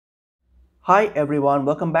Hi everyone,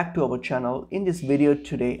 welcome back to our channel. In this video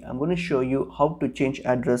today, I'm going to show you how to change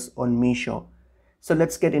address on Meesho. So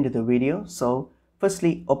let's get into the video. So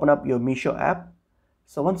firstly, open up your Meesho app.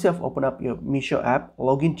 So once you have opened up your Meesho app,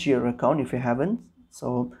 log into your account if you haven't.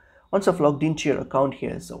 So once I've logged into your account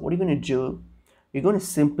here, so what you're going to do, you're going to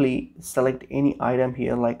simply select any item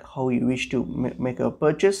here, like how you wish to make a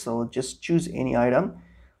purchase. So just choose any item.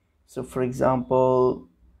 So for example,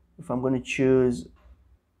 if I'm going to choose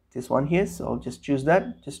this one here, so I'll just choose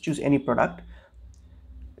that. Just choose any product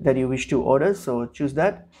that you wish to order, so choose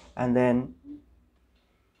that. And then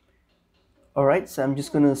all right, so I'm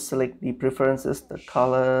just going to select the preferences, the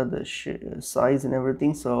color, the size and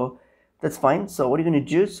everything, so that's fine. So what you're going to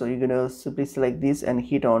do, so you're going to simply select this and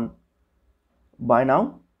hit on buy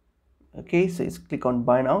now. Okay, so just click on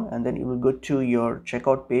buy now, and then you will go to your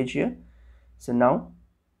checkout page here. So now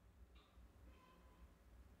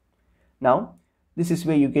this is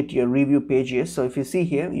where you get your review page here. So if you see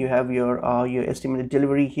here, you have your estimated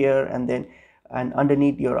delivery here, and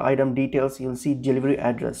underneath your item details you'll see delivery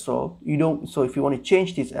address. So if you want to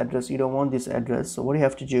change this address, you don't want this address, so what you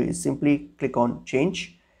have to do is simply click on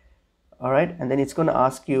change. All right, and then it's going to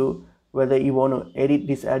ask you whether you want to edit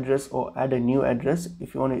this address or add a new address.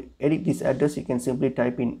 If you want to edit this address, you can simply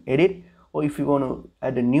type in edit, or if you want to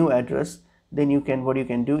add a new address, then you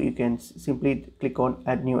can simply click on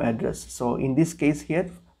add new address. So in this case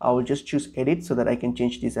here, I will just choose edit so that I can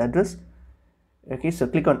change this address. Okay, so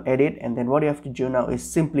click on edit, and then what you have to do now is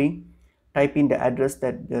simply type in the address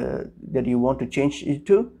that you want to change it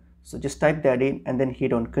to. So just type that in and then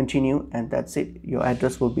hit on continue, and that's it, your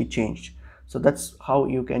address will be changed. So that's how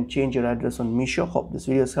you can change your address on Meesho. Hope this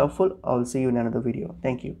video is helpful. I'll see you in another video.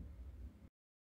 Thank you.